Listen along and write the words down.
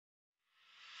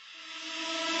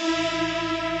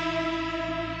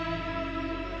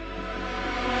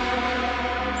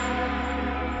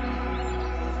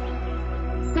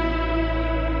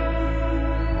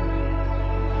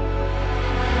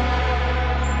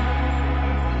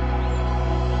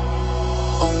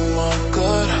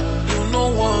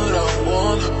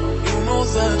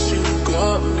know that you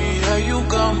got me, yeah, you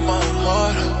got my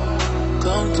heart.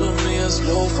 Come to me and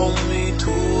slow for me,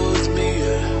 towards me,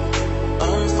 yeah.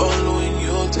 I'm following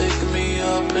you, take me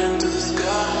up into the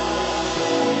sky.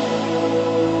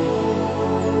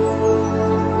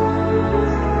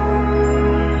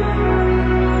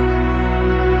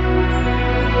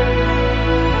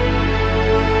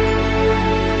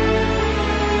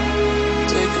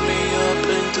 Take me up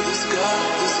into the sky,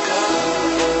 the sky.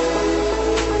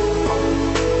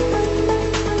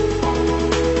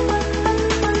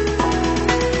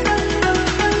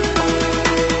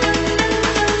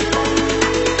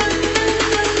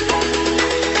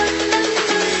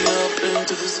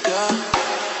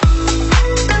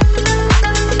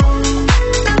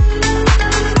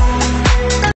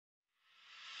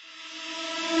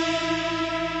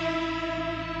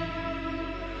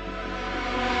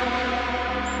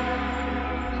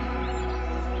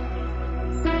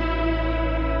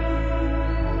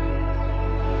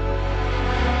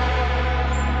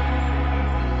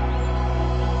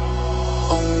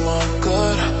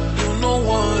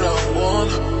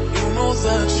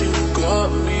 That you got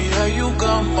me, yeah, you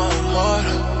got my heart.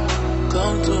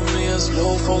 Come to me and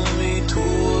slow for me,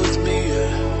 towards me,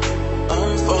 yeah.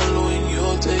 I'm following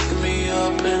you, take me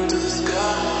up into the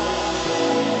sky.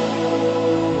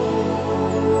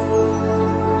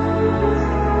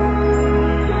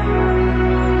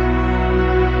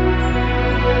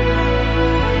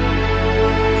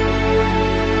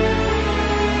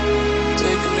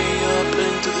 Take me up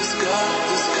into the sky,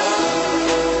 the sky.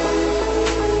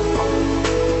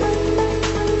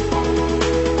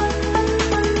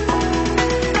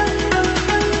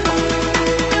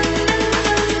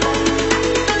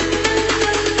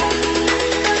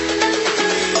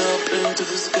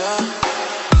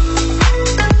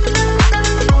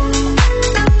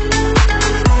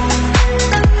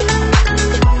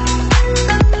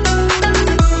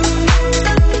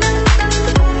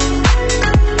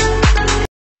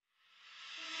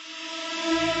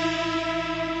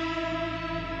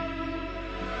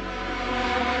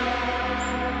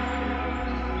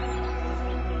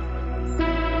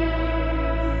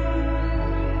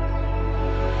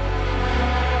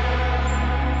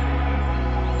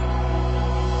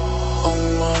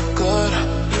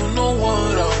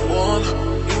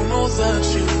 That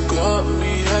you got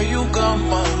me, yeah, you got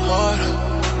my heart.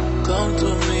 Come to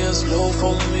me and slow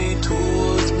for me,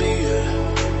 towards me,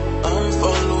 yeah. I'm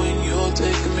following you,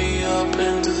 take me up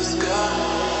into the sky.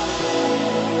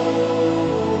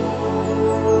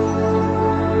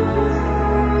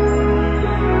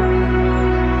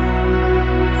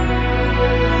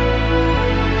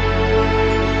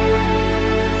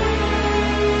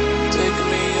 Take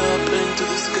me up into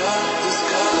the sky, the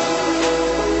sky.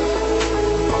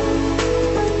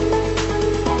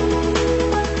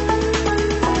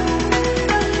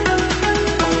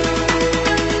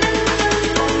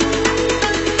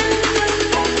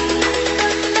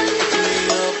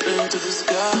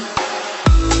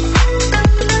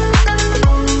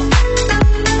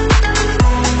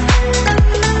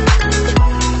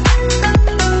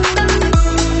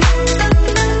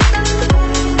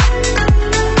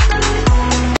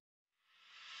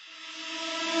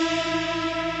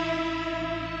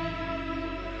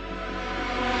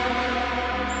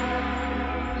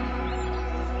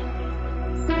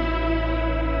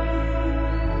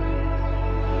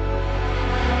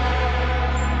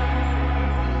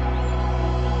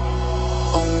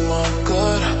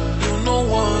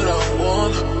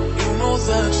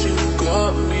 That you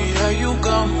got me, yeah, you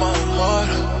got my heart.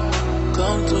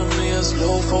 Come to me and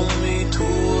slow for me,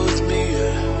 towards me,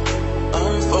 yeah.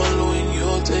 I'm following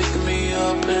you, take me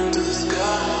up into the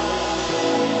sky.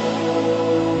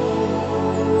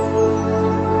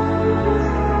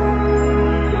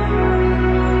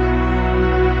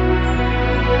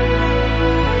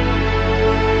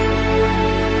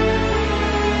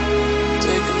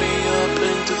 Take me up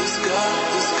into the sky,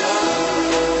 the sky.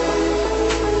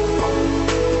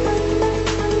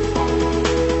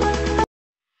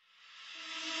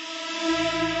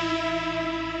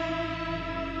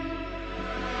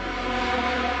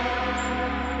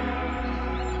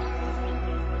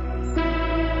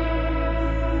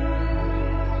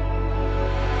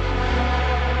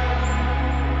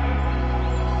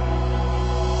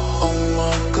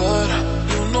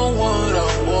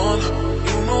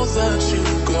 That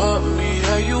you got me,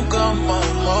 yeah, you got my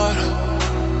heart.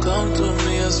 Come to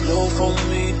me and slow for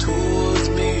me, towards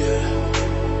me,